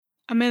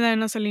I'm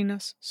Elena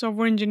Salinas,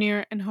 software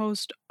engineer and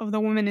host of the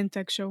Women in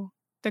Tech show,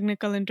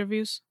 technical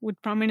interviews with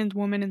prominent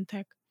women in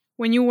tech.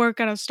 When you work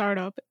at a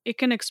startup, it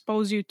can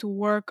expose you to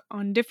work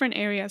on different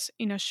areas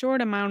in a short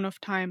amount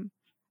of time.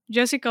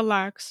 Jessica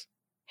Lachs,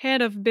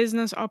 head of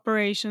business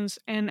operations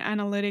and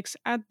analytics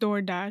at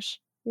DoorDash,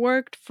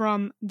 worked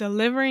from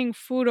delivering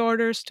food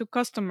orders to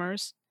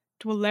customers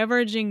to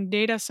leveraging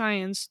data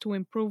science to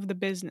improve the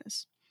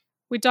business.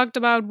 We talked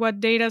about what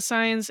data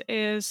science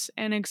is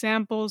and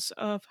examples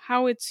of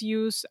how it's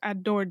used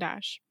at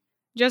DoorDash.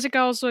 Jessica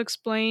also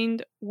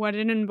explained what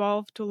it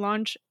involved to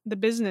launch the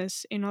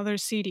business in other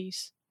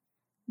cities.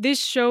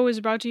 This show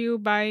is brought to you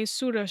by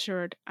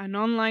SudaShirt, an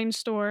online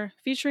store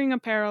featuring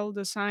apparel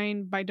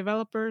designed by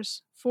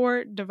developers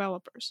for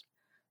developers.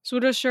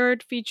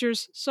 SudaShirt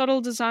features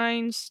subtle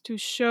designs to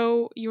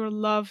show your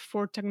love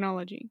for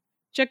technology.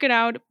 Check it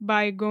out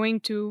by going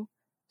to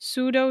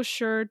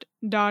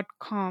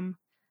sudoshirt.com.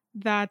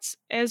 That's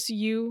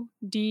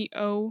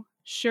SUDO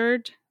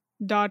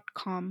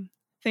shirt.com.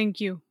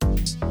 Thank you.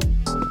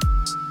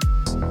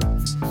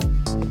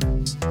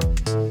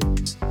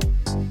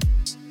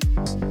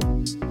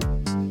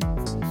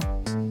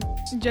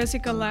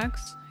 Jessica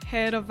Lachs,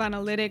 head of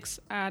analytics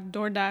at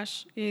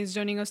DoorDash, is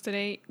joining us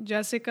today.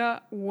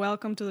 Jessica,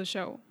 welcome to the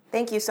show.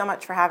 Thank you so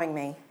much for having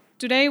me.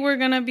 Today we're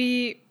going to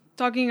be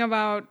talking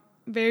about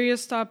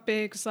various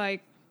topics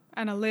like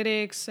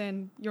analytics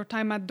and your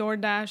time at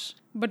DoorDash.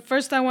 But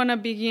first I want to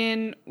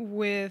begin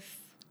with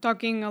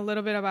talking a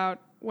little bit about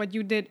what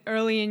you did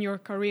early in your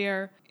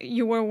career.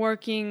 You were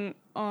working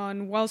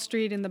on Wall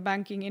Street in the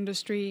banking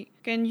industry.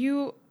 Can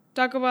you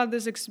talk about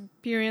this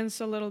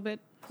experience a little bit?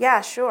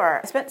 Yeah,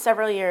 sure. I spent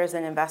several years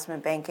in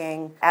investment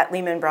banking at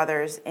Lehman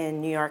Brothers in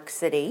New York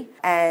City,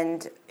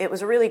 and it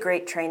was a really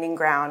great training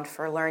ground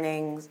for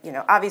learning,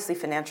 obviously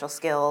financial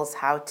skills,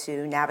 how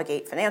to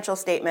navigate financial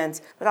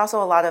statements, but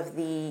also a lot of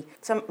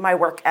my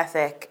work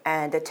ethic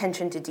and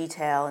attention to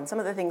detail, and some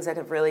of the things that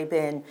have really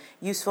been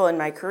useful in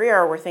my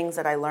career were things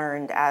that I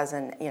learned as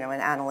an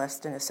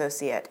analyst and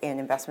associate in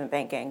investment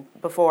banking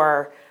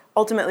before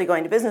ultimately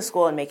going to business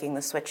school and making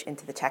the switch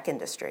into the tech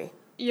industry.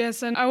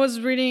 Yes, and I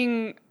was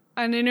reading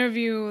an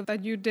interview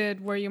that you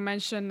did where you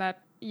mentioned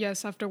that,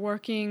 yes, after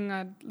working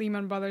at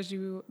Lehman Brothers,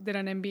 you did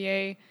an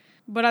MBA.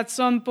 But at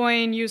some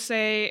point you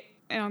say,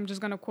 and I'm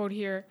just going to quote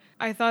here,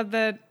 I thought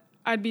that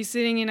I'd be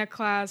sitting in a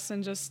class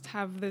and just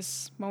have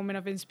this moment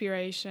of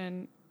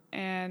inspiration.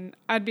 And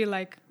I'd be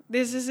like,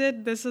 this is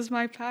it. This is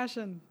my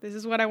passion. This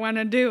is what I want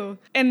to do.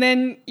 And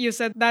then you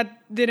said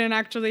that didn't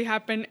actually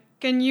happen.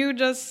 Can you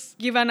just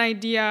give an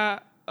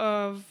idea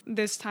of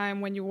this time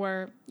when you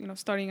were,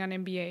 starting an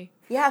MBA?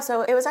 Yeah,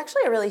 so it was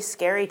actually a really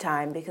scary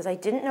time because I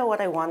didn't know what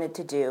I wanted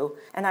to do.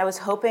 And I was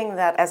hoping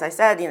that, as I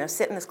said,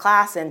 sit in this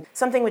class and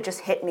something would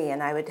just hit me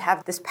and I would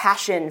have this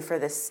passion for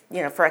this,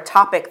 for a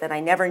topic that I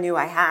never knew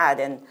I had.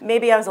 And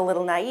maybe I was a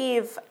little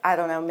naive, I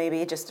don't know,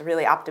 maybe just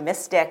really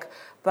optimistic,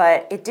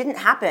 but it didn't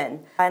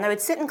happen. And I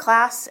would sit in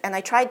class and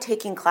I tried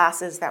taking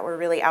classes that were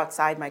really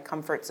outside my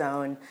comfort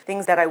zone,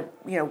 things that I,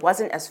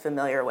 wasn't as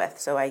familiar with.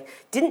 So I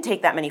didn't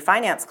take that many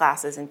finance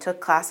classes and took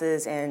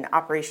classes in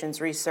operations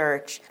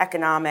research,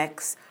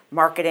 economics,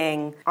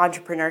 marketing,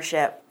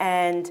 entrepreneurship.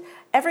 And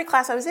every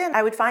class I was in,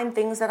 I would find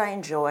things that I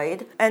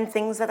enjoyed and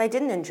things that I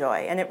didn't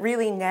enjoy. And it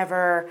really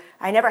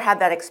I never had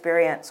that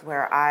experience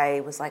where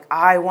I was like,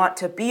 I want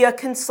to be a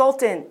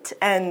consultant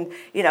and,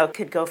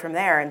 could go from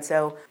there. And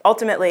so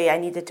ultimately I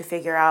needed to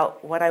figure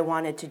out what I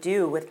wanted to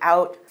do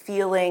without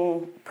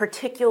feeling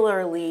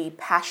particularly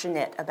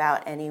passionate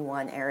about any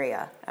one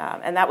area.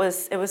 And it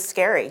was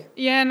scary.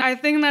 Yeah, and I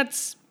think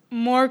that's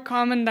more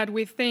common than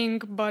we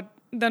think, but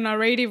the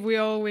narrative we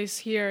always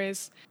hear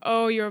is,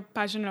 oh, you're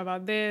passionate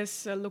about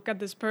this, look at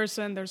this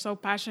person, they're so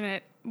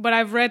passionate. But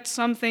I've read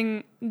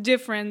something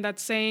different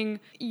that's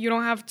saying you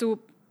don't have to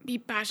be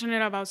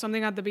passionate about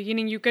something at the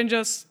beginning. You can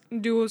just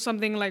do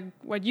something like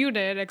what you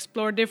did,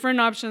 explore different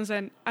options,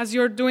 and as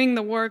you're doing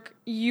the work,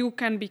 you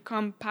can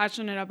become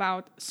passionate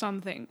about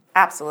something.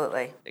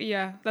 Absolutely.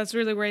 Yeah, that's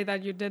really great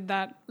that you did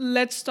that.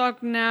 Let's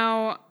talk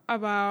now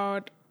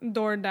about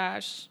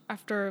DoorDash.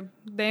 After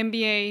the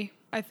MBA,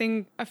 I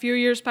think a few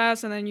years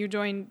passed and then you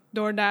joined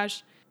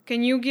DoorDash.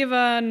 Can you give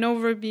an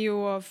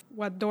overview of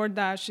what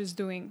DoorDash is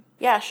doing?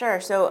 Yeah, sure.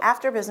 So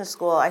after business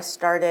school, I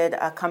started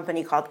a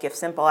company called Gift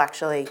Simple,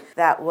 actually,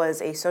 that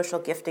was a social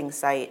gifting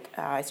site.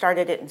 I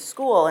started it in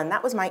school, and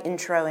that was my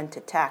intro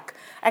into tech.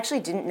 I actually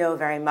didn't know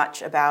very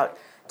much about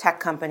tech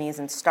companies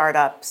and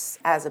startups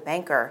as a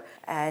banker.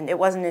 And it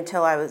wasn't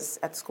until I was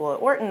at school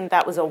at Wharton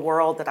that was a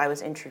world that I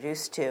was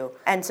introduced to.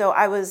 And so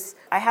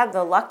I had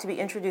the luck to be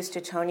introduced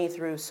to Tony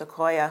through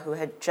Sequoia, who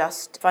had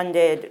just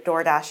funded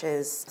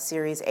DoorDash's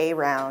Series A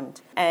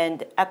round.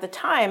 And at the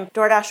time,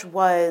 DoorDash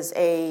was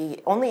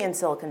only in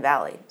Silicon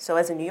Valley. So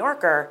as a New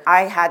Yorker,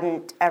 I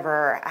hadn't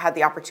ever had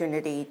the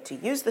opportunity to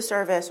use the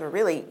service or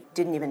really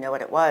didn't even know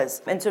what it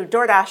was. And so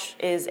DoorDash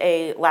is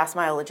a last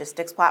mile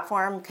logistics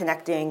platform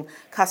connecting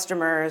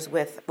customers customers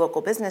with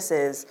local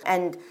businesses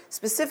and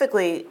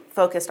specifically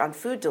focused on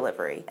food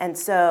delivery. And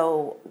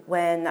so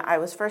when I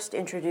was first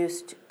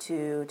introduced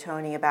to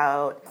Tony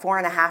about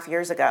 4.5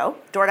 years ago,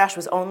 DoorDash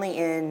was only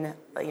in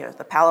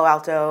the Palo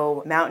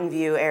Alto, Mountain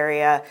View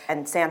area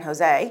and San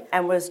Jose,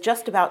 and was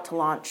just about to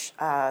launch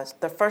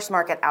the first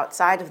market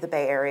outside of the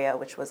Bay Area,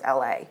 which was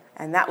LA.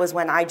 And that was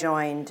when I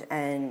joined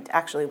and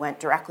actually went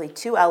directly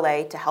to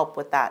LA to help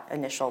with that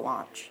initial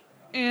launch.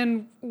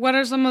 And what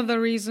are some of the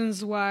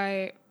reasons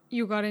why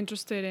you got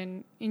interested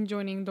in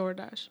joining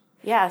DoorDash?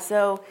 Yeah,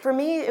 so for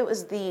me, it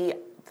was the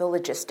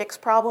logistics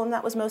problem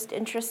that was most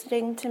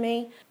interesting to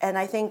me. And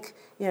I think,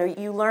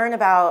 you learn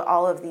about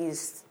all of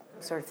these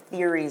sort of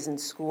theories in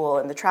school,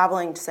 and the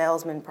traveling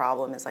salesman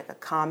problem is like a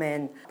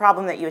common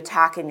problem that you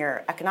attack in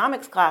your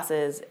economics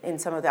classes, in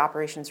some of the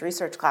operations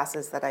research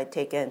classes that I'd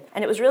taken.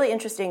 And it was really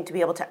interesting to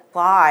be able to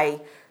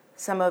apply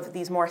some of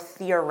these more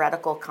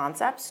theoretical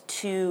concepts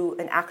to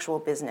an actual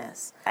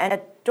business. And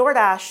at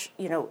DoorDash,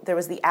 there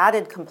was the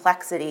added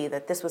complexity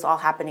that this was all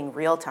happening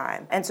real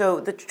time. And so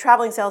the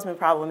traveling salesman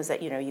problem is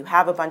that, you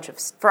have a bunch of,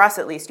 for us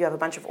at least, you have a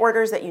bunch of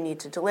orders that you need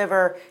to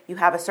deliver. You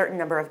have a certain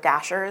number of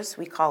dashers.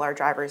 We call our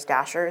drivers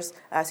dashers.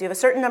 So you have a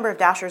certain number of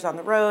dashers on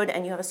the road,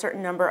 and you have a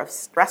certain number of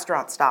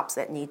restaurant stops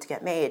that need to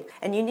get made.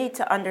 And you need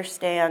to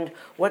understand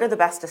what are the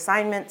best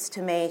assignments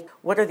to make,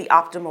 what are the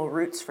optimal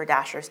routes for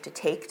dashers to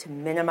take to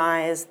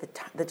minimize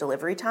the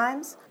delivery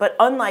times. But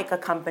unlike a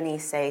company,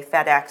 say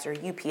FedEx or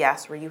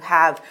UPS, where you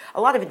have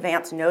a lot of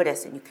advance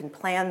notice and you can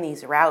plan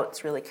these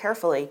routes really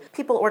carefully,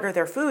 people order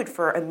their food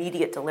for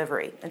immediate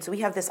delivery. And so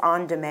we have this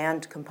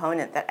on-demand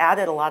component that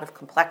added a lot of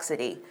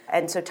complexity.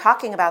 And so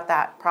talking about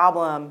that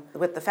problem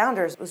with the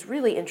founders was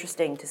really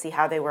interesting to see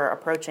how they were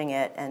approaching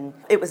it. And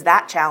it was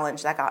that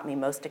challenge that got me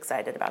most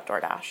excited about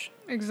DoorDash.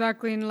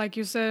 Exactly. And like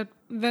you said,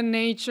 the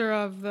nature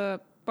of the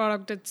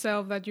product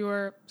itself that you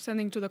are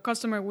sending to the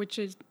customer, which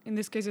is, in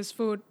this case, is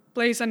food,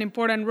 plays an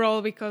important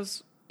role,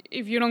 because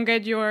if you don't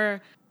get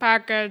your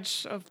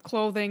package of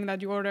clothing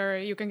that you order,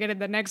 you can get it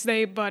the next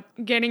day, but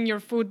getting your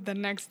food the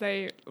next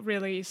day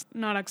really is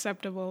not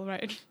acceptable,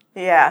 right?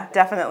 Yeah,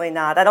 definitely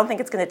not. I don't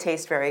think it's going to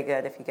taste very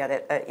good if you get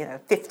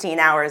it 15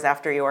 hours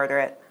after you order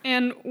it.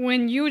 And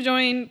when you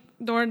joined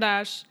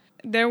DoorDash,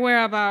 there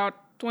were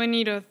about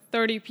 20 to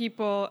 30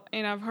 people,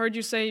 and I've heard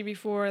you say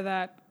before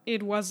that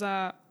it was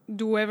a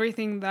do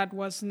everything that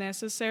was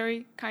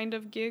necessary kind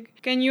of gig.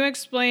 Can you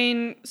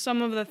explain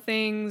some of the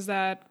things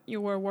that you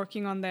were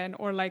working on then,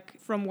 or like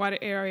from what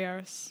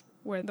areas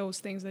were those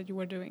things that you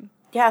were doing?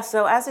 Yeah,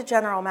 so as a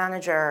general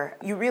manager,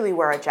 you really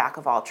were a jack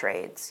of all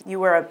trades. You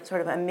were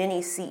sort of a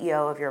mini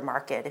CEO of your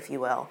market, if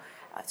you will.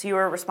 So you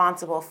were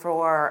responsible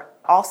for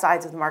all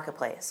sides of the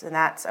marketplace, and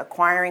that's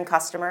acquiring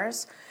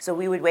customers. So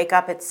we would wake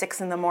up at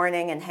 6 a.m.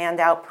 and hand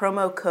out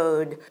promo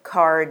code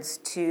cards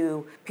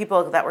to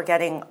people that were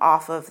getting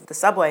off of the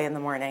subway in the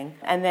morning.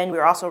 And then we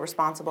were also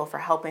responsible for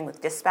helping with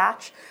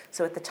dispatch.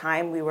 So at the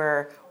time we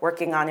were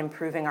working on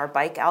improving our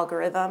bike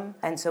algorithm.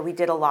 And so we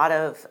did a lot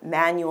of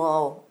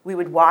manual, we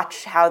would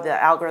watch how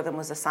the algorithm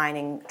was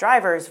assigning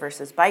drivers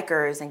versus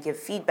bikers and give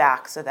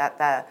feedback so that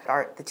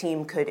the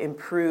team could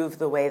improve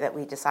the way that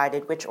we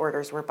decided which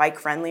orders were bike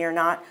friendly or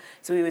not.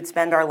 So we would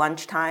spend our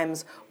lunch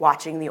times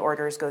watching the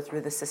orders go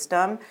through the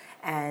system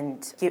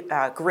and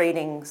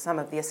grading some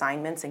of the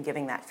assignments and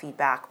giving that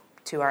feedback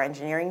to our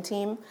engineering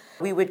team.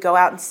 We would go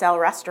out and sell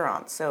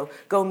restaurants. So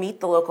go meet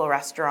the local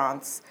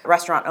restaurants,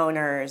 restaurant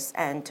owners,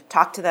 and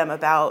talk to them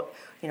about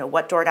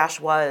what DoorDash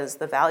was,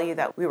 the value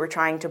that we were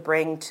trying to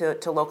bring to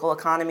local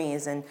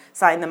economies, and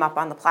sign them up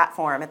on the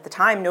platform. At the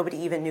time, nobody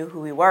even knew who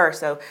we were,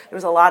 so there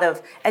was a lot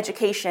of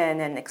education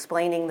and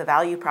explaining the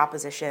value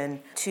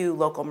proposition to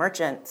local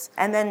merchants.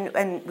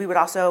 And we would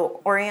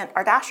also orient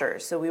our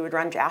dashers. So we would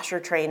run dasher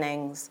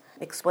trainings,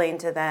 explain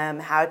to them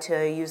how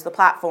to use the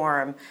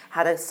platform,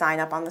 how to sign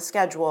up on the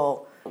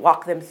schedule,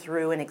 walk them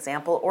through an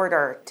example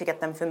order to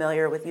get them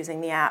familiar with using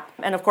the app.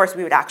 And of course,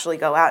 we would actually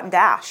go out and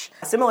dash,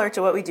 similar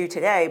to what we do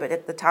today, but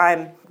at the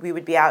time, we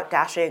would be out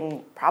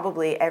dashing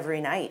probably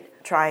every night,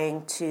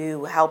 trying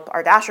to help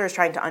our dashers,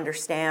 trying to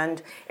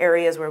understand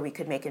areas where we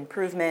could make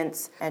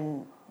improvements,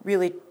 and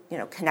really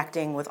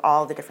connecting with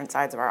all the different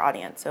sides of our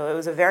audience. So it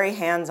was a very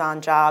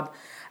hands-on job.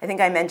 I think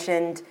I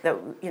mentioned that,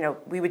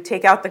 we would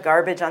take out the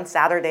garbage on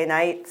Saturday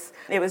nights.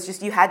 It was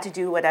just, you had to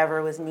do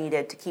whatever was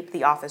needed to keep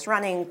the office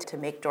running, to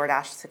make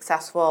DoorDash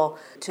successful,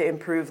 to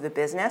improve the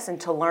business, and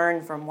to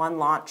learn from one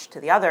launch to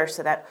the other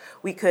so that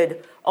we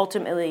could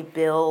ultimately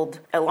build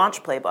a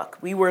launch playbook.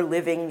 We were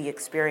living the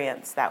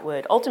experience that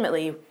would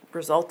ultimately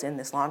result in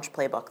this launch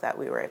playbook that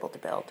we were able to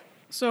build.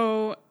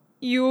 So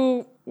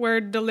you were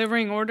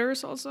delivering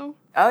orders also?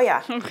 Oh,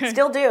 yeah. Okay.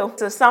 Still do.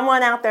 So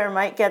someone out there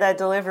might get a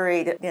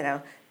delivery,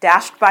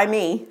 dashed by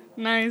me.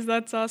 Nice.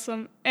 That's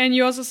awesome. And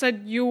you also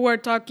said you were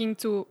talking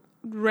to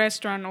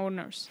restaurant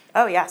owners.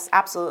 Oh, yes,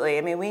 absolutely.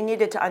 I mean, we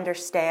needed to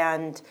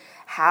understand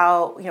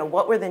how,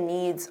 what were the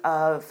needs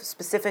of,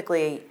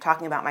 specifically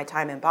talking about my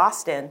time in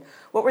Boston,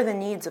 what were the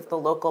needs of the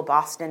local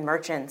Boston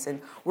merchants, and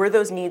were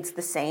those needs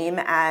the same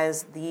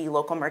as the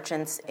local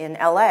merchants in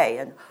LA,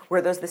 and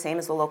were those the same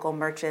as the local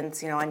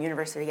merchants, on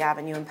University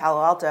Avenue in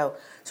Palo Alto?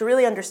 So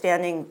really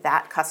understanding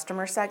that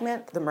customer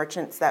segment, the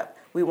merchants that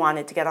we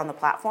wanted to get on the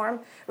platform.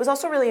 It was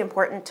also really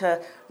important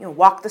to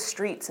walk the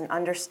streets and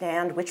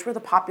understand which were the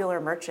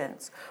popular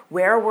merchants.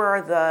 Where were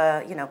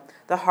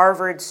the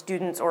Harvard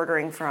students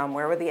ordering from?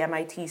 Where were the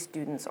MIT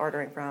students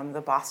ordering from?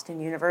 The Boston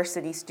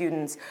University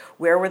students?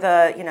 Where were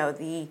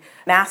the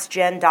Mass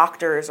Gen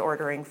doctors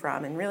ordering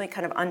from? And really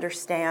kind of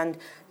understand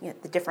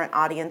the different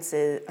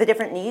audiences, the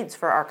different needs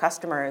for our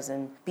customers.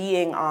 And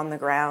being on the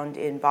ground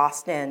in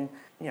Boston,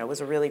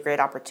 was a really great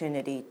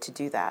opportunity to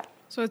do that.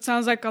 So it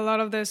sounds like a lot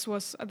of this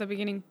was at the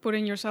beginning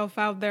putting yourself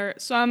out there.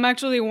 So I'm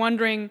actually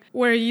wondering,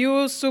 were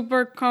you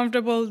super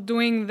comfortable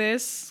doing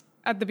this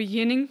at the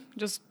beginning?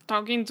 Just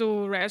talking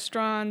to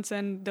restaurants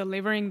and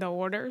delivering the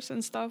orders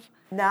and stuff?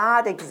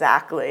 Not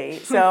exactly.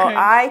 So Okay.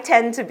 I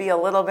tend to be a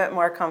little bit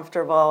more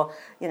comfortable,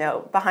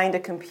 behind a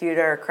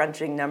computer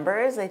crunching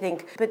numbers, I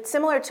think. But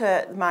similar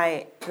to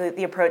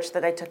the approach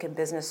that I took in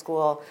business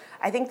school,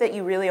 I think that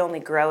you really only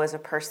grow as a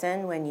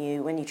person when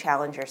you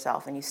challenge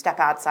yourself and you step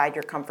outside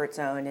your comfort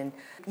zone and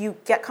you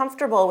get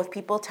comfortable with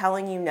people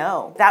telling you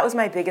no. That was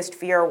my biggest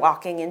fear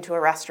walking into a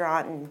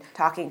restaurant and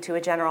talking to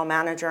a general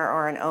manager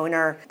or an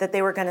owner, that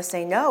they were going to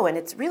say no. And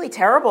it's really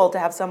terrible to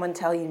have someone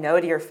tell you no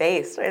to your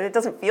face, right? It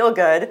doesn't feel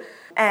good.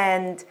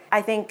 And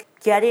I think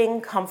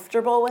getting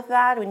comfortable with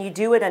that, when you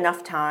do it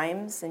enough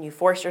times and you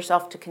force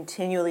yourself to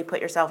continually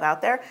put yourself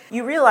out there,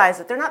 you realize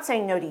that they're not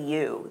saying no to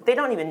you. They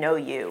don't even know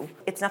you.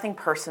 It's nothing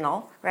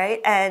personal,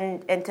 right?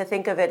 And to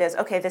think of it as,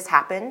 okay, this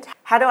happened.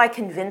 How do I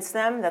convince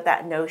them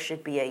that no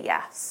should be a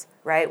yes?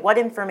 Right? What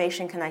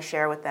information can I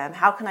share with them?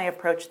 How can I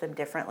approach them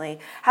differently?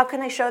 How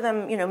can I show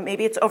them,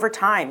 maybe it's over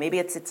time. Maybe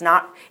it's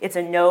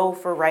a no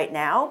for right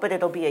now, but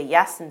it'll be a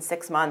yes in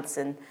 6 months.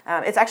 And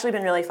it's actually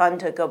been really fun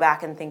to go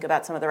back and think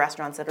about some of the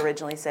restaurants that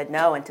originally said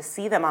no and to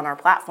see them on our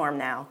platform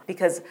now,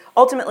 because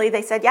ultimately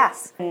they said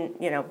yes. And,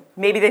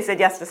 maybe they said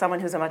yes to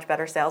someone who's a much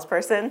better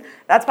salesperson.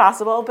 That's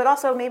possible, but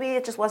also maybe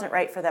it just wasn't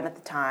right for them at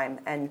the time.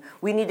 And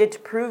we needed to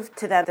prove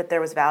to them that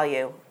there was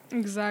value.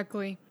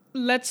 Exactly.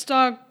 Let's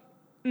talk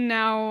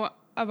now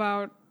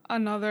about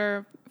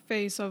another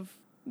phase of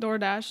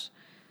DoorDash.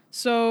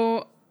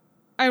 So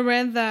I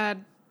read that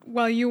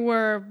while you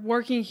were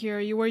working here,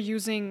 you were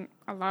using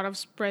a lot of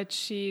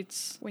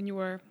spreadsheets when you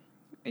were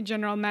a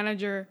general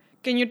manager.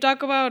 Can you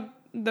talk about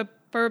the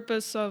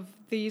purpose of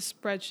these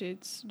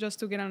spreadsheets, just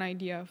to get an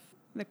idea of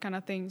the kind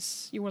of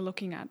things you were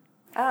looking at?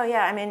 Oh,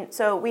 yeah.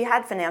 So we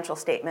had financial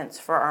statements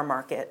for our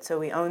market. So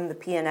we owned the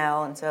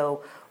P&L. And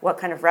so what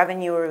kind of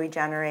revenue were we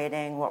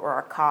generating? What were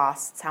our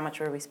costs? How much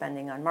were we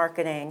spending on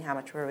marketing? How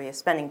much were we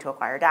spending to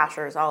acquire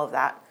Dashers? All of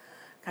that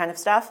kind of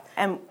stuff.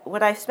 And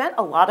what I spent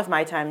a lot of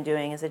my time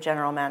doing as a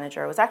general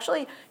manager was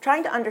actually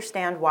trying to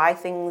understand why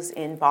things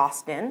in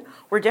Boston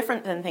were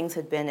different than things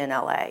had been in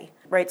LA.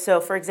 Right,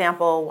 so for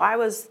example, why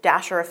was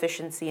Dasher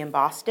efficiency in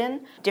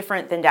Boston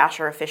different than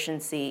Dasher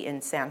efficiency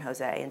in San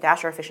Jose? And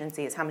Dasher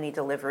efficiency is how many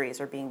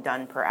deliveries are being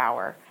done per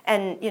hour.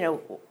 And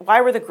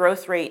why were the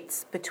growth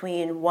rates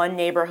between one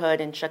neighborhood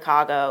in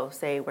Chicago,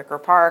 say Wicker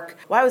Park,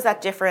 why was that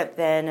different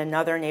than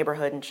another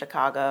neighborhood in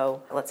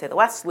Chicago, let's say the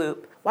West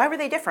Loop? Why were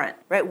they different,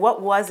 right?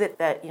 What was it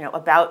that,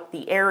 about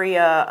the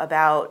area,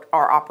 about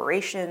our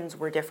operations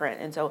were different?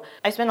 And so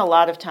I spent a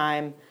lot of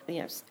time,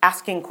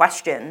 asking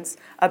questions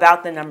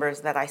about the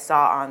numbers that I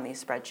saw on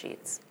these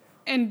spreadsheets.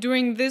 And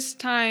during this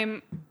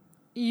time,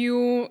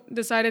 you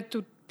decided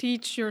to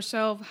teach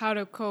yourself how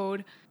to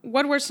code.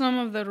 What were some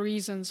of the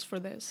reasons for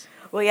this?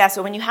 Well, yeah,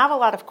 so when you have a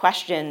lot of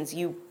questions,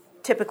 you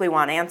typically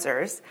want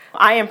answers.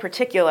 I, in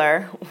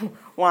particular,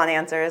 want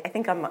answers. I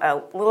think I'm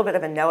a little bit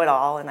of a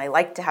know-it-all, and I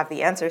like to have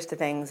the answers to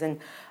things. And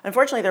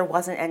unfortunately, there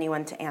wasn't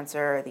anyone to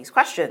answer these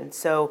questions.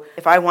 So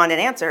if I wanted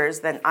answers,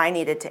 then I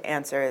needed to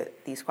answer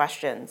these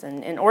questions.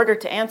 And in order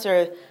to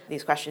answer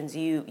these questions,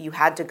 you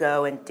had to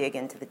go and dig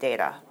into the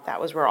data. That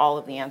was where all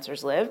of the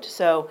answers lived.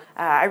 So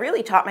I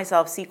really taught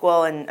myself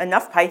SQL and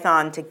enough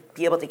Python to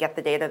be able to get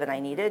the data that I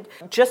needed,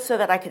 just so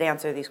that I could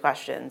answer these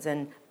questions.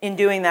 And in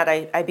doing that,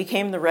 I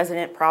became the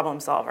resident problem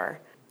solver.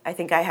 I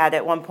think I had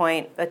at one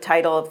point a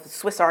title of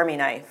Swiss Army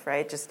knife,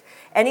 right? Just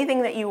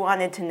anything that you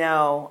wanted to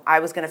know, I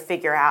was going to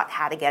figure out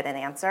how to get an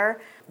answer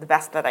the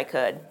best that I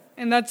could.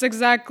 And that's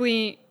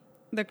exactly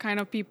the kind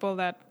of people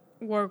that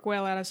work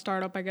well at a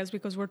startup, I guess,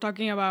 because we're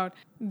talking about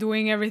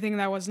doing everything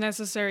that was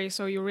necessary.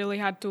 So you really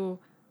had to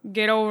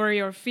get over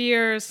your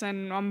fears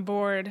and on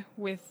board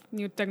with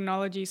new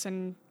technologies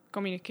and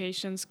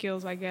communication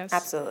skills, I guess.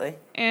 Absolutely.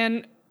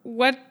 And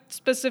what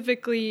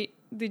specifically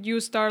did you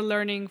start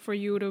learning for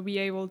you to be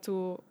able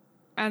to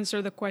answer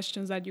the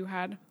questions that you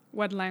had?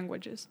 What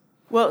languages?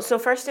 Well, so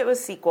first it was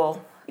SQL.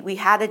 We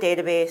had a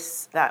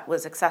database that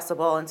was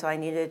accessible, and so I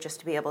needed just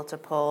to be able to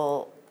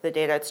pull the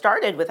data. It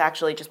started with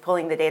actually just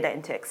pulling the data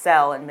into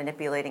Excel and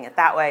manipulating it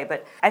that way,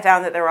 but I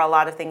found that there were a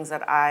lot of things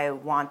that I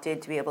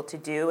wanted to be able to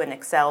do, and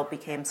Excel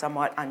became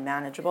somewhat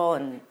unmanageable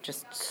and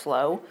just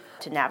slow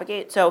to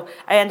navigate. So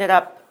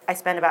I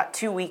spent about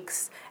 2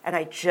 weeks, and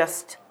I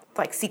just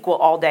like SQL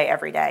all day,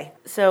 every day.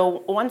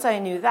 So once I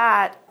knew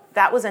that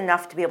was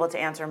enough to be able to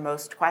answer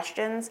most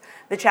questions.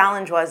 The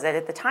challenge was that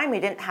at the time we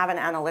didn't have an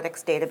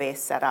analytics database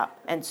set up.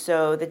 And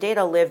so the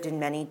data lived in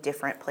many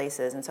different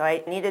places. And so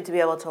I needed to be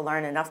able to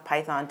learn enough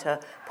Python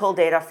to pull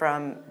data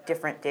from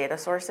different data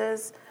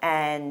sources.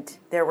 And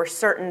there were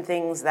certain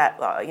things that,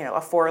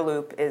 a for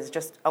loop is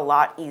just a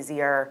lot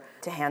easier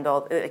to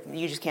handle.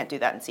 You just can't do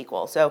that in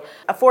SQL. So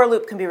a for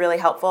loop can be really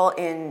helpful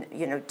in,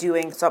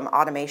 doing some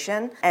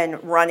automation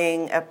and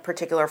running a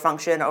particular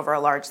function over a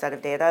large set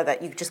of data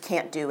that you just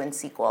can't do in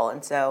SQL.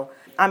 And so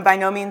I'm by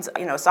no means,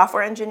 a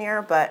software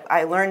engineer, but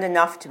I learned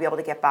enough to be able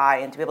to get by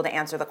and to be able to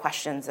answer the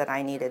questions that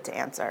I needed to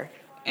answer.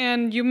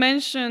 And you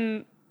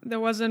mentioned there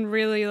wasn't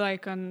really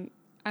like an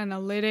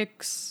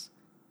analytics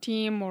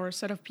team or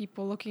set of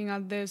people looking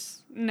at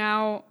this.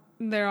 Now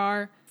there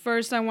are.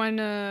 First, I want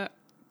to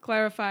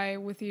clarify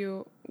with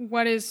you,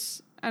 what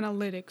is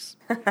analytics?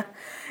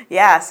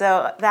 Yeah,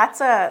 so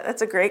that's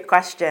a great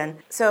question.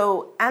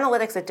 So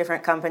analytics at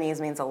different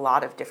companies means a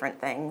lot of different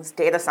things.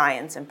 Data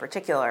science in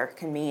particular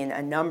can mean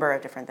a number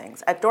of different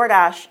things. At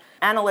DoorDash,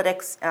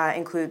 analytics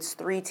includes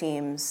 3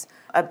 teams.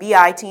 A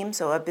BI team,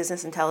 so a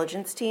business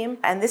intelligence team.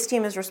 And this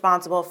team is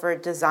responsible for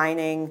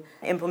designing,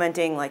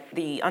 implementing like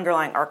the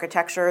underlying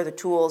architecture, the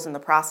tools and the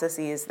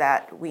processes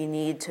that we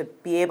need to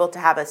be able to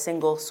have a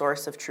single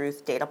source of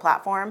truth data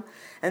platform.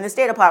 And this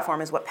data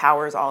platform is what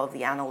powers all of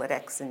the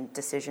analytics and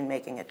decision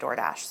making at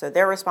DoorDash. So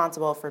they're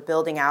responsible for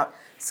building out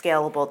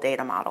scalable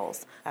data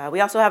models. We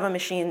also have a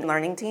machine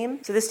learning team.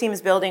 So this team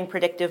is building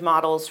predictive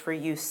models for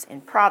use in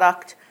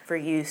product, for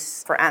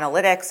use for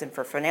analytics and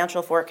for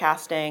financial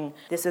forecasting.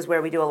 This is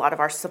where we do a lot of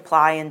our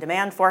supply and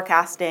demand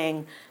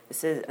forecasting.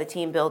 This is the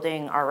team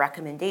building our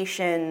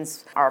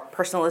recommendations, our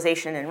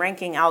personalization and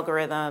ranking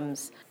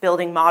algorithms,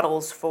 building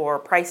models for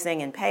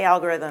pricing and pay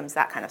algorithms,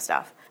 that kind of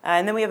stuff.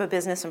 And then we have a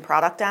business and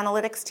product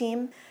analytics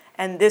team.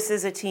 And this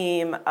is a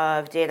team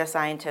of data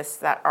scientists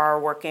that are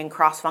working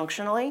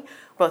cross-functionally,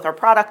 both our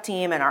product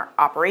team and our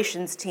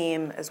operations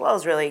team, as well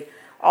as really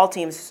all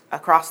teams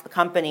across the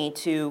company,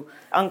 to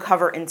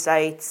uncover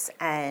insights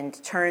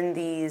and turn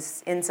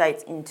these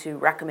insights into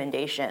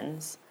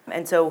recommendations.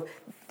 And so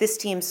this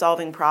team's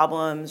solving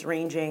problems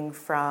ranging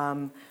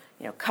from,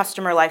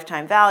 customer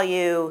lifetime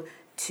value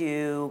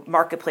to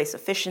marketplace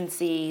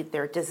efficiency.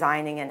 They're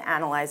designing and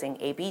analyzing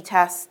A/B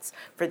tests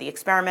for the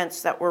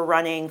experiments that we're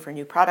running for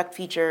new product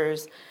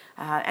features,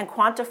 and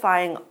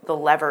quantifying the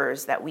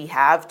levers that we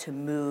have to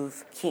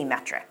move key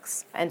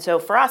metrics. And so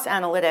for us,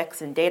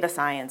 analytics and data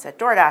science at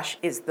DoorDash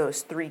is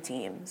those 3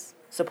 teams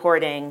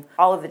supporting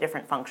all of the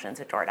different functions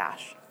at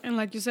DoorDash. And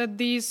like you said,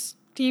 these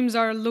teams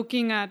are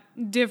looking at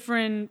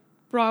different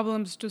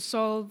problems to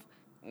solve.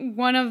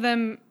 One of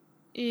them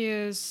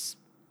is,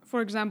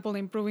 for example,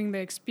 improving the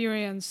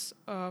experience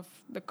of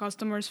the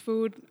customer's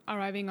food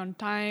arriving on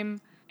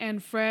time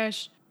and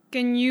fresh.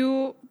 Can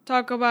you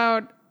talk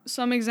about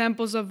some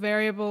examples of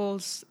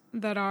variables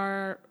that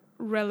are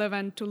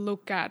relevant to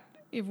look at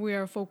if we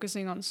are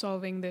focusing on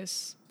solving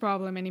this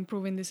problem and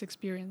improving this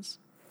experience?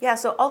 Yeah,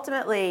 so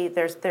ultimately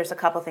there's a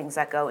couple things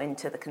that go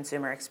into the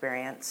consumer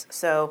experience.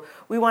 So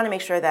we want to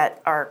make sure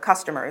that our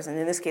customers, and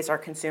in this case our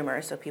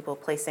consumers, so people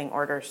placing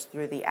orders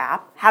through the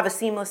app, have a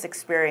seamless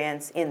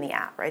experience in the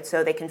app, right?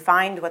 So they can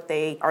find what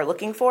they are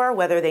looking for,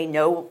 whether they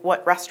know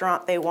what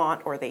restaurant they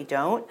want or they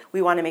don't.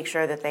 We want to make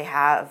sure that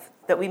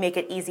that we make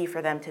it easy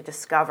for them to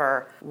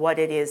discover what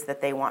it is that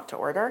they want to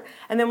order.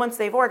 And then once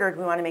they've ordered,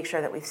 we want to make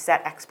sure that we've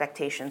set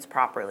expectations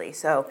properly.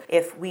 So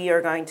if we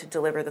are going to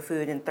deliver the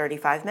food in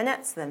 35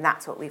 minutes, then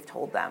that's what we've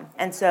told them.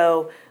 And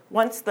so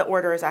once the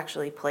order is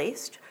actually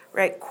placed,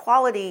 right,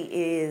 quality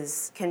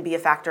can be a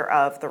factor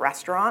of the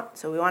restaurant.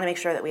 So we want to make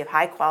sure that we have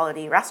high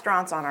quality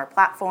restaurants on our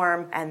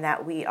platform and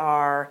that we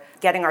are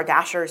getting our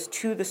dashers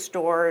to the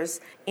stores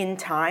in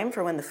time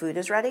for when the food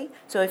is ready.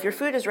 So if your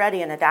food is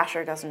ready and a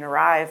dasher doesn't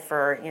arrive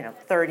for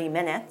 30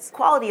 minutes,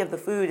 quality of the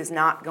food is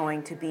not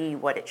going to be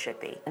what it should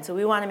be. And so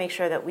we want to make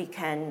sure that we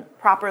can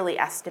properly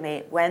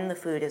estimate when the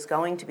food is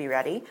going to be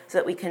ready so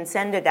that we can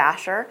send a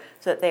dasher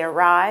so that they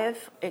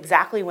arrive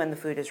exactly when the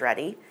food is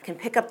ready, can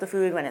pick up the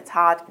food when it's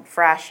hot and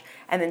fresh,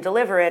 and then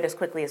deliver it as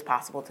quickly as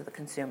possible to the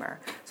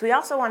consumer. So we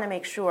also want to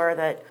make sure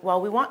that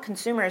while we want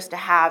consumers to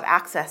have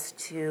access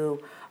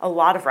to a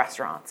lot of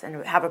restaurants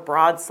and have a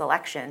broad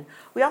selection,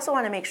 we also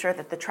want to make sure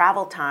that the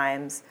travel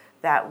times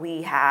that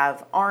we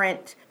have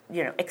aren't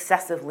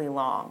excessively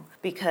long,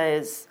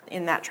 because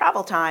in that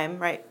travel time,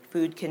 right,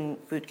 food can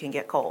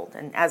get cold.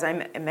 And as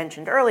I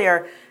mentioned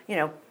earlier,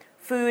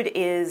 food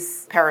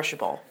is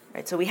perishable,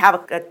 right? So we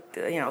have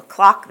a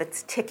clock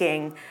that's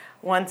ticking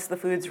once the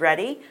food's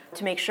ready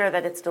to make sure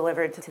that it's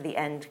delivered to the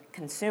end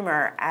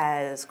consumer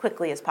as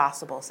quickly as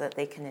possible so that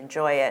they can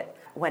enjoy it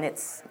when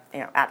it's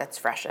at its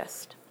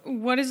freshest.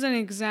 What is an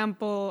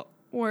example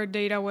where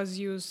data was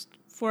used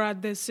for a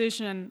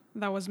decision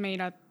that was made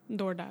at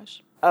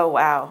DoorDash? Oh,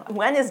 wow.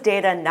 When is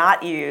data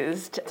not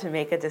used to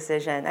make a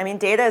decision? I mean,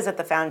 data is at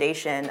the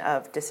foundation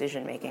of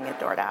decision making at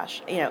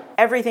DoorDash.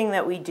 Everything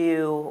that we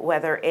do,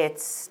 whether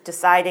it's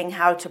deciding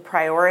how to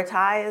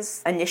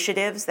prioritize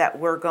initiatives that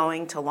we're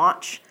going to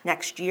launch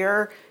next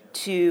year,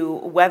 to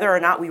whether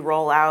or not we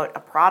roll out a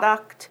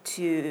product,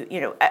 to,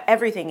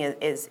 everything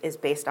is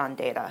based on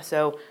data.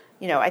 So,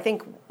 I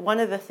think one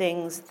of the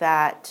things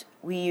that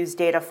we use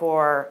data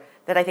for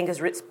that I think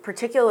is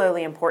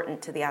particularly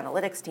important to the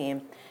analytics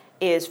team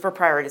is for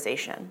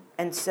prioritization.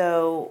 And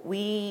so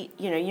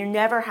you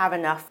never have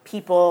enough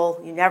people,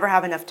 you never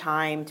have enough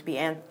time to be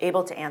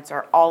able to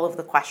answer all of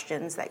the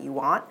questions that you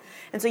want.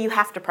 And so you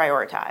have to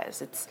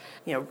prioritize. It's,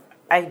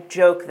 I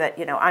joke that,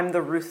 I'm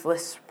the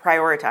ruthless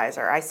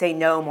prioritizer. I say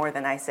no more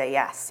than I say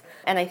yes.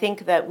 And I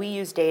think that we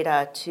use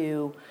data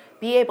to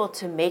be able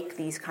to make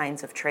these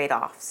kinds of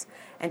trade-offs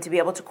and to be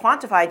able to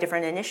quantify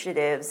different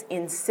initiatives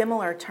in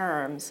similar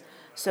terms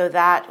so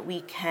that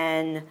we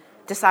can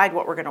decide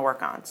what we're going to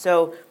work on.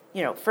 So,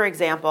 for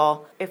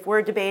example, if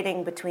we're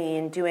debating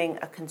between doing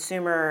a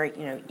consumer,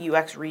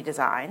 UX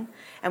redesign,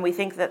 and we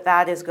think that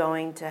that is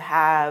going to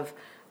have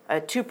a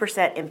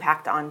 2%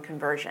 impact on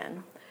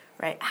conversion,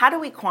 right? How do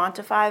we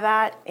quantify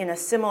that in a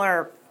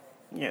similar,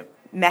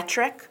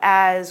 metric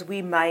as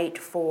we might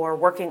for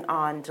working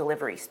on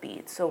delivery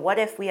speed? So what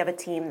if we have a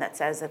team that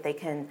says that they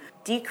can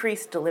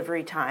decrease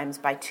delivery times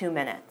by 2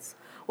 minutes?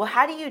 Well,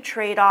 how do you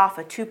trade off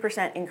a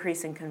 2%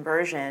 increase in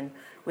conversion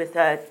with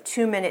a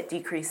 2-minute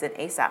decrease in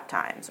ASAP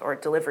times or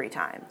delivery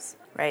times,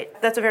 right?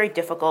 That's a very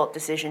difficult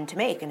decision to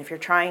make. And if you're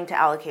trying to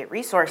allocate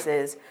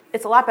resources,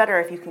 it's a lot better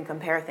if you can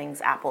compare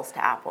things apples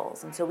to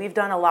apples. And so we've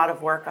done a lot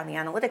of work on the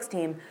analytics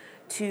team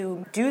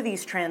to do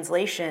these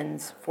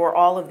translations for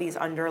all of these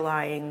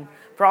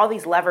for all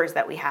these levers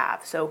that we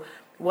have. So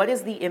what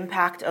is the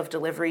impact of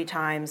delivery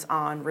times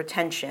on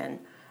retention,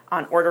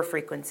 on order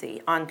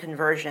frequency, on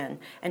conversion,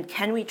 and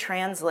can we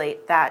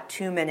translate that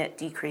 2-minute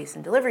decrease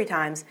in delivery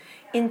times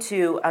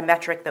into a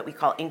metric that we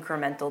call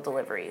incremental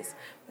deliveries?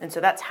 And so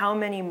that's how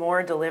many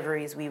more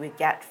deliveries we would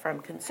get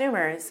from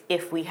consumers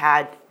if we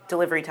had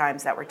delivery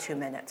times that were 2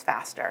 minutes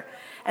faster.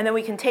 And then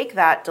we can take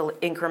that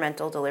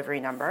incremental delivery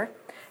number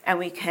and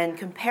we can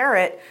compare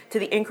it to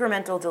the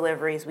incremental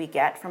deliveries we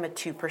get from a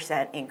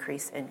 2%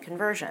 increase in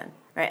conversion.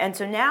 Right? And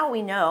so now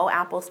we know,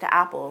 apples to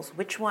apples,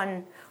 which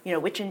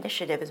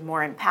initiative is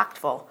more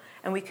impactful,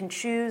 and we can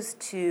choose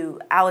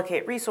to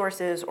allocate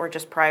resources or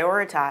just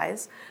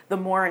prioritize the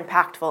more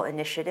impactful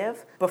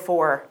initiative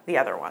before the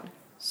other one.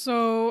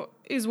 So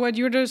is what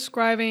you're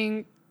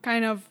describing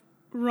kind of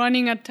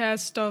running a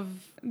test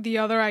of the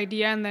other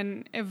idea and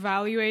then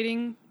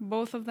evaluating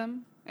both of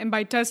them? And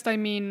by test, I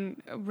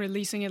mean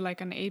releasing it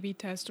like an A/B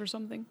test or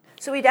something?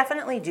 So we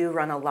definitely do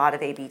run a lot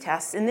of A/B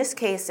tests. In this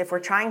case, if we're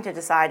trying to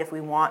decide if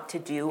we want to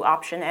do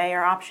option A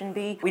or option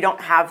B, we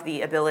don't have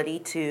the ability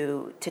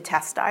to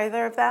test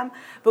either of them.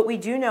 But we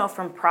do know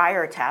from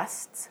prior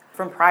tests,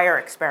 from prior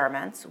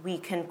experiments, we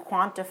can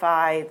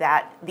quantify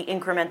that the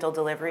incremental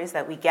deliveries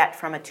that we get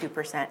from a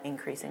 2%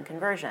 increase in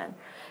conversion.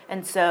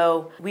 And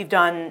so we've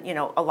done,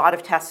 a lot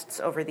of tests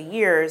over the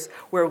years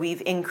where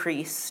we've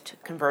increased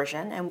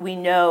conversion, and we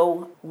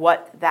know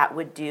what that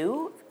would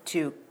do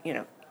to,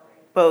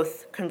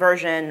 both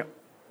conversion,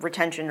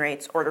 retention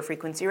rates, order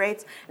frequency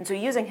rates. And so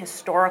using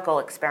historical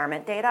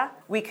experiment data,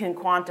 we can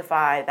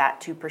quantify that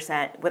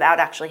 2% without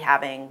actually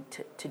having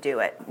to do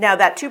it. Now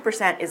that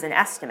 2% is an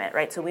estimate,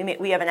 right? So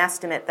we have an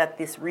estimate that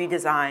this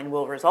redesign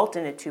will result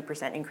in a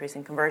 2% increase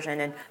in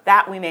conversion, and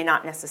that we may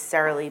not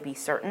necessarily be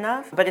certain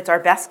of, but it's our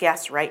best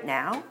guess right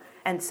now.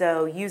 And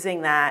so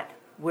using that,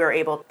 we're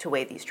able to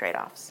weigh these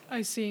trade-offs.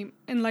 I see.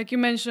 And like you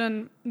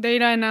mentioned,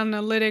 data and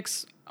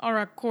analytics are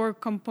a core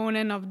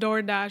component of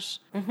DoorDash.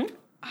 Mm-hmm.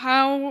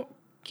 How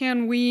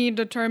can we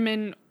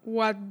determine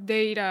what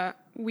data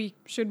we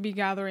should be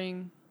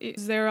gathering?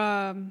 Is there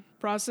a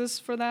process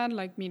for that,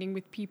 like meeting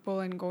with people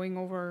and going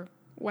over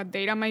what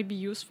data might be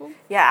useful?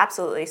 Yeah,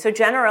 absolutely. So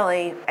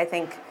generally, I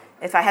think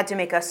if I had to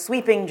make a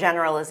sweeping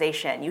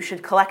generalization, you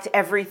should collect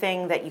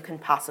everything that you can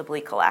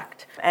possibly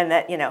collect. And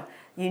that,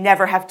 you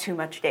never have too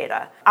much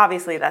data.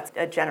 Obviously, that's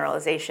a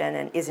generalization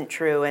and isn't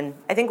true. And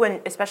I think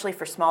especially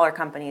for smaller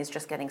companies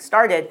just getting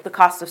started, the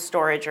costs of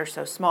storage are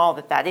so small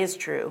that is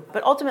true.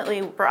 But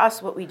ultimately, for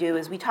us, what we do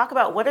is we talk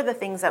about what are the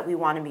things that we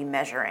want to be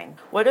measuring?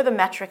 What are the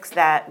metrics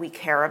that we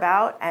care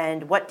about?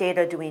 And what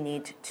data do we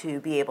need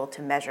to be able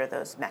to measure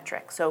those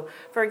metrics? So,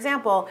 for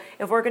example,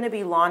 if we're going to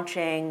be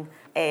launching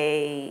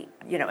a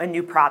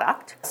new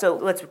product. So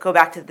let's go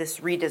back to this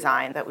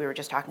redesign that we were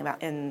just talking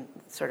about in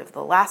sort of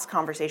the last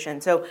conversation.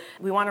 So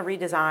we want to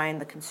redesign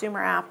the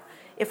consumer app.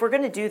 If we're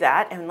going to do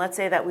that, and let's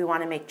say that we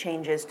want to make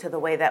changes to the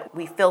way that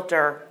we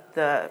filter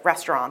the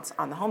restaurants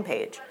on the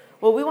homepage,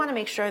 Well, we want to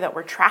make sure that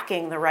we're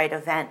tracking the right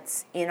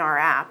events in our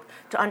app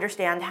to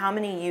understand how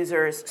many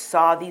users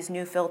saw these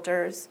new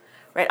filters,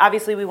 right?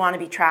 Obviously, we want to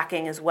be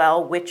tracking as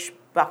well which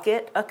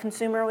bucket a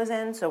consumer was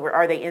in. So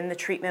are they in the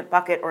treatment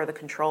bucket or the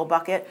control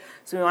bucket?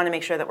 So we want to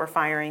make sure that we're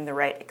firing the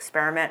right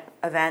experiment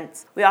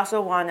events. We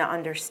also want to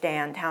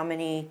understand how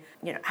many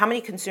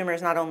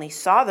consumers not only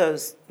saw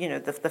those,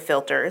 the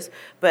filters,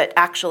 but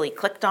actually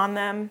clicked on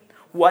them,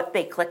 what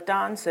they clicked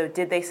on. So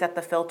did they set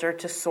the filter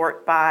to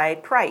sort by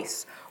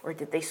price, or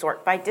did they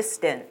sort by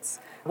distance?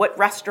 What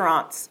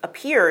restaurants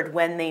appeared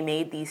when they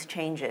made these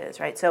changes,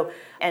 right?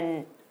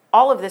 And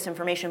all of this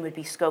information would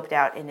be scoped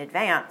out in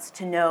advance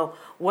to know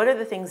what are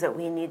the things that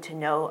we need to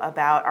know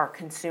about our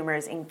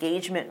consumers'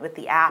 engagement with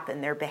the app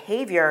and their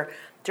behavior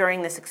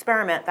during this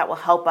experiment that will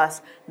help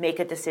us make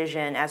a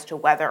decision as to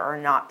whether or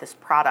not this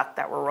product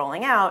that we're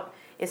rolling out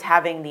is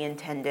having the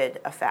intended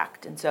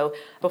effect. And so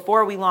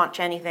before we launch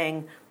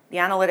anything, the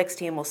analytics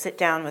team will sit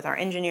down with our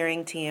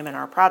engineering team and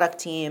our product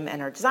team and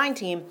our design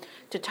team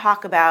to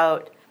talk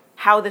about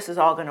how this is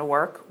all going to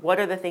work, what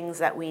are the things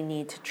that we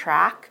need to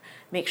track,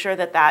 make sure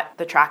that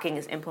the tracking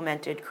is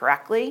implemented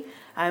correctly.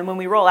 And when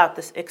we roll out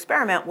this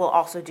experiment, we'll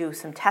also do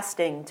some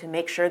testing to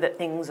make sure that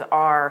things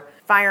are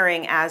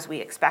firing as we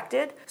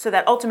expected, so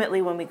that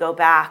ultimately when we go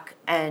back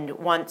and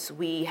once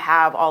we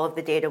have all of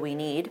the data we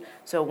need,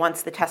 so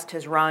once the test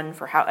has run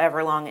for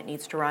however long it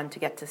needs to run to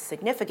get to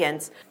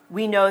significance,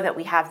 we know that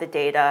we have the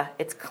data,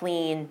 it's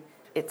clean,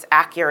 it's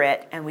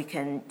accurate, and we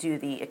can do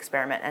the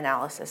experiment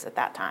analysis at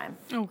that time.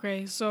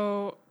 Okay,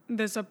 so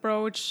this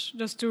approach,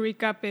 just to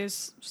recap,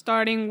 is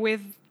starting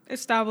with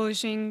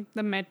establishing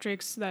the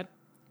metrics that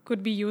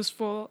could be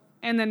useful,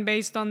 and then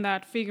based on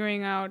that,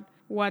 figuring out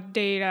what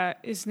data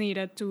is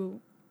needed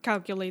to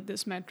calculate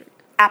this metric.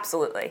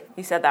 Absolutely.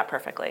 You said that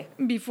perfectly.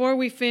 Before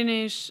we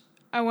finish,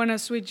 I want to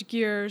switch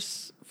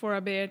gears for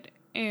a bit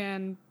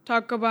and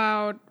talk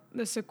about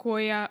the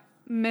Sequoia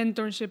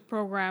mentorship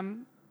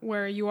program,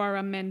 where you are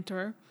a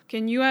mentor.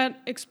 Can you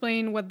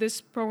explain what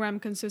this program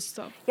consists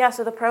of? Yeah,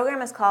 so the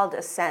program is called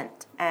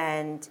Ascent,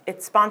 and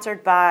it's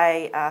sponsored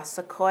by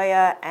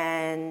Sequoia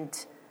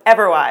and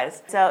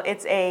Everwise. So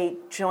it's a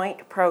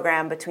joint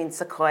program between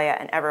Sequoia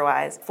and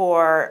Everwise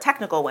for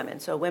technical women,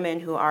 so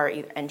women who are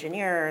either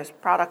engineers,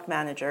 product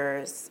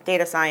managers,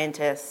 data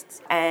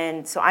scientists.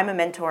 And so I'm a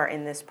mentor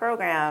in this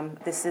program.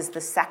 This is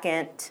the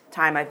second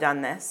time I've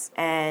done this,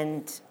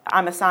 and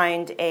I'm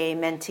assigned a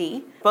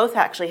mentee. Both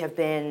actually have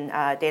been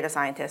data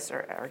scientists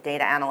or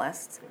data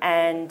analysts.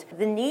 And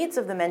the needs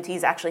of the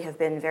mentees actually have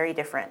been very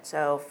different.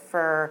 So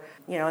for,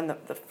 in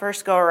the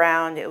first go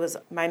around, it was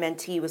my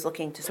mentee was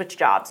looking to switch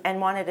jobs and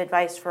wanted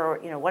advice for,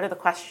 what are the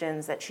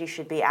questions that she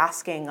should be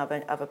asking of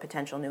a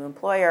potential new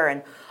employer,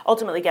 and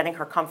ultimately getting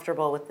her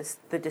comfortable with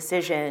the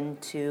decision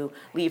to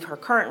leave her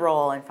current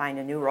role and find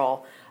a new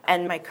role.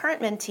 And my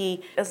current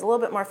mentee is a little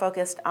bit more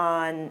focused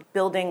on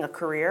building a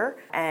career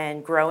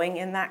and growing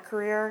in that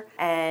career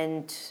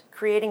and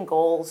creating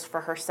goals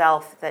for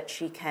herself that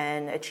she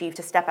can achieve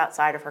to step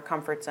outside of her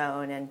comfort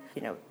zone and,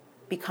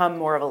 become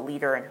more of a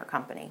leader in her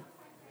company.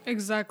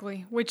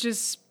 Exactly, which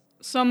is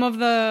some of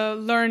the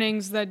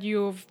learnings that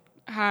you've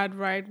had,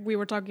 right? We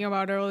were talking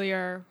about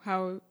earlier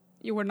how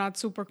you were not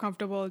super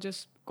comfortable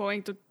just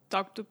going to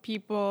talk to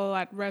people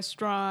at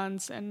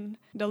restaurants and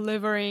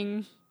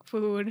delivering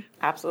food.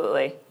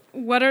 Absolutely.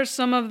 What are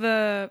some of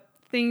the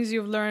things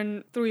you've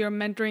learned through your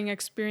mentoring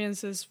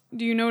experiences?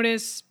 Do you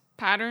notice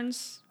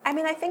patterns?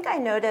 I think I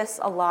notice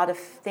a lot of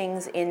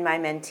things in my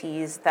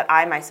mentees that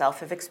I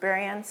myself have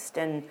experienced,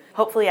 and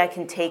hopefully I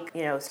can take,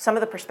 some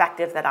of the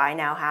perspective that I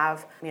now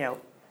have,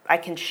 I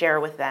can share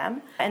with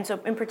them. And so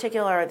in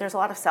particular, there's a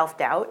lot of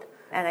self-doubt.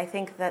 And I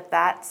think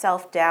that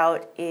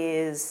self-doubt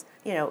is,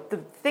 the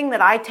thing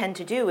that I tend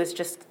to do is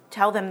just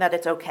tell them that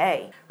it's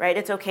okay, right?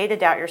 It's okay to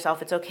doubt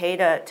yourself. It's okay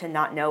to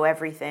not know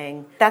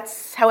everything.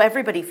 That's how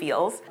everybody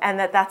feels. And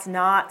that's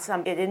not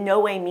it in no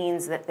way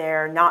means that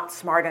they're not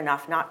smart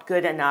enough, not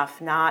good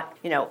enough, not,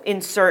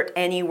 insert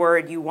any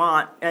word you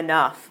want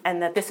enough.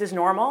 And that this is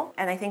normal.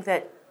 And I think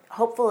that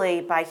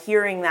hopefully by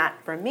hearing that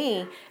from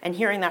me and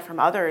hearing that from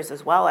others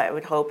as well, I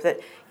would hope that,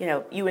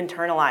 you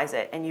internalize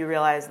it and you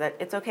realize that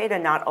it's okay to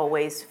not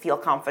always feel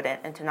confident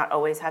and to not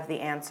always have the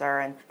answer.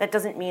 And that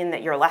doesn't mean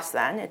that you're less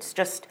than. It's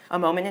just a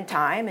moment in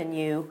time, and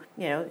you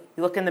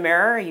look in the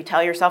mirror, you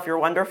tell yourself you're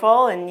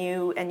wonderful, and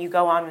you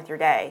go on with your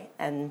day.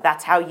 And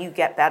that's how you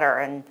get better.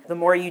 And the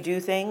more you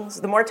do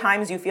things, the more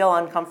times you feel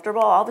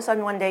uncomfortable, all of a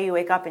sudden one day you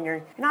wake up and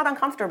you're not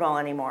uncomfortable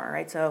anymore,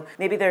 right? So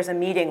maybe there's a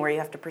meeting where you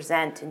have to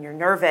present and you're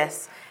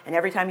nervous, and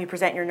every time you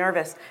present you're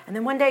nervous, and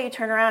then one day you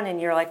turn around and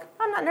you're like,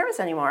 I'm not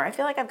nervous anymore. I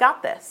feel like I've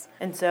got this.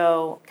 And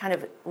so kind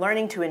of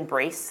learning to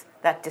embrace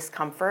that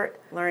discomfort,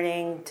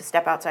 learning to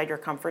step outside your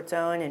comfort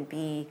zone and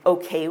be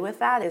okay with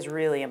that is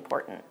really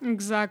important.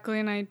 Exactly,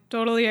 and I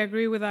totally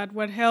agree with that.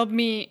 What helped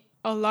me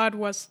a lot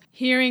was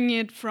hearing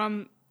it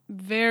from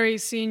very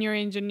senior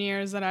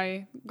engineers that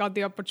I got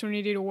the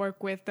opportunity to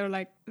work with. They're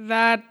like,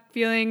 that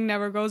feeling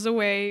never goes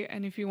away,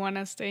 and if you want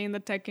to stay in the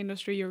tech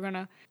industry, you're going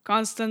to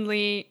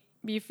constantly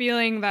be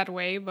feeling that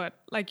way, but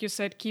like you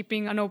said,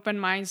 keeping an open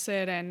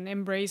mindset and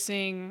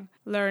embracing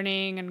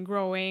learning and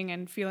growing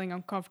and feeling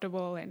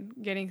uncomfortable and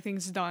getting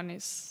things done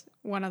is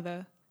one of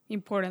the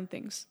important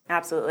things.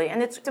 Absolutely.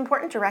 And it's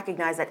important to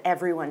recognize that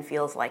everyone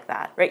feels like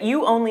that, right?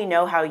 You only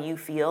know how you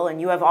feel and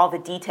you have all the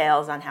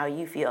details on how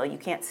you feel. You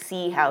can't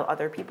see how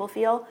other people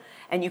feel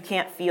and you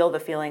can't feel the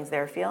feelings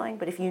they're feeling.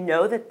 But if you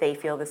know that they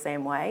feel the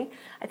same way,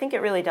 I think it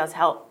really does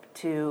help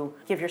to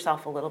give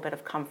yourself a little bit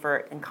of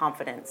comfort and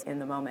confidence in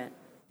the moment.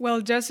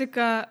 Well,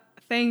 Jessica,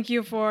 thank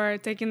you for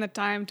taking the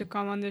time to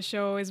come on the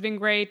show. It's been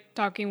great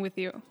talking with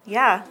you.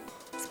 Yeah,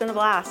 it's been a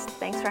blast.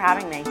 Thanks for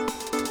having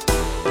me.